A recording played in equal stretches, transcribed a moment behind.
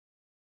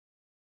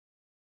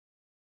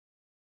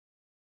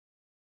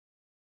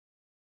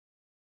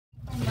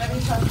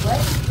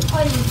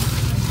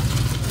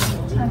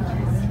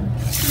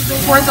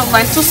For the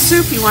lentil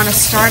soup, you want to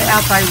start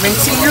out by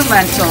rinsing your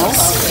lentils.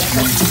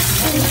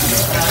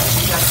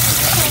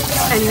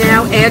 And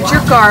now add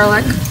your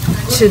garlic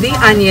to the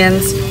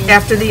onions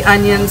after the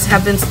onions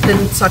have been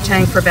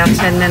sauteing for about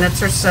 10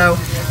 minutes or so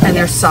and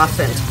they're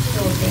softened.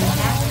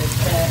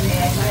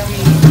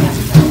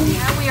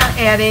 Now we are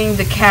adding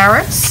the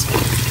carrots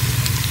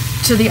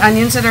to the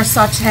onions that are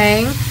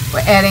sauteing. We're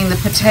adding the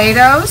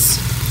potatoes,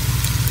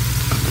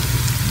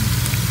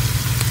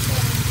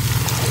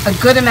 a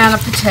good amount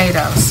of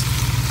potatoes.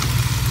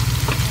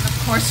 And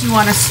of course, you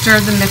want to stir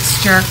the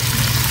mixture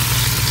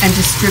and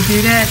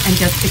distribute it and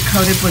get it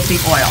coated with the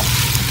oil.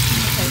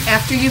 Okay.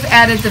 After you've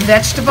added the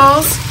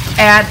vegetables,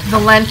 add the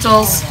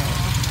lentils.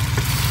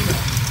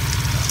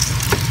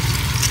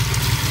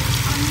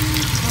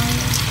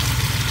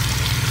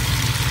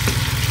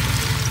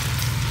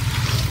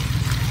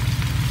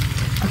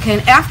 Okay,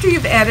 and after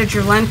you've added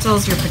your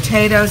lentils, your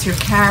potatoes, your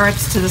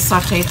carrots to the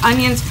sauteed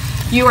onions,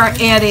 you are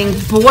adding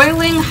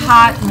boiling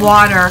hot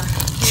water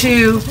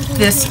to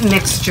this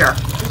mixture.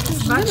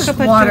 As much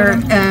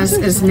water as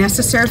is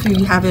necessary. If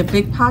you have a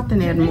big pot,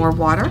 then add more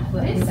water.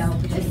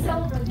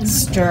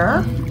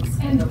 Stir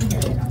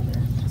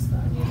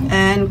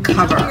and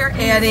cover. You're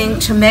adding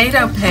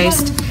tomato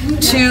paste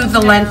to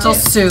the lentil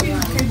soup.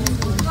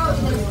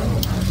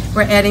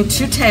 We're adding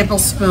 2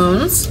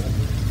 tablespoons,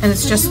 and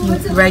it's just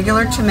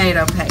regular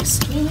tomato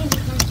paste.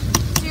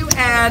 To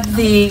add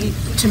the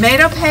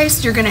tomato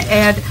paste, you're going to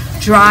add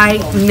dry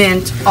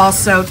mint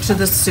also to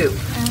the soup.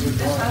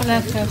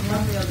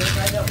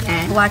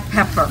 And black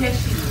pepper.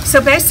 So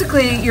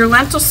basically your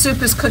lentil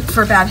soup is cooked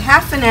for about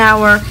half an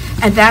hour,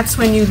 and that's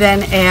when you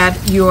then add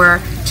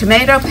your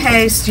tomato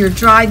paste, your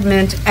dried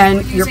mint,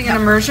 and your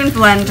immersion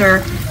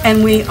blender,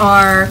 and we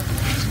are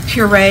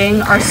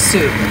pureeing our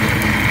soup,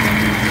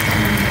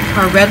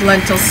 our red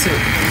lentil soup.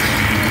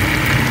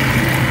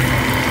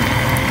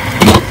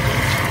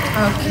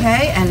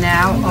 Okay, and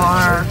now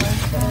our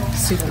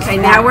soup. Okay,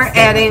 now we're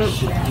adding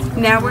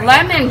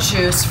lemon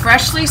juice,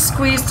 freshly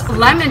squeezed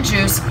lemon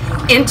juice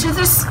into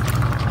this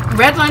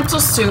red lentil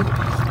soup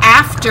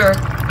after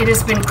it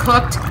has been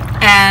cooked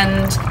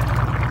and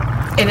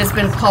it has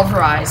been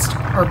pulverized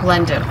or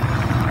blended.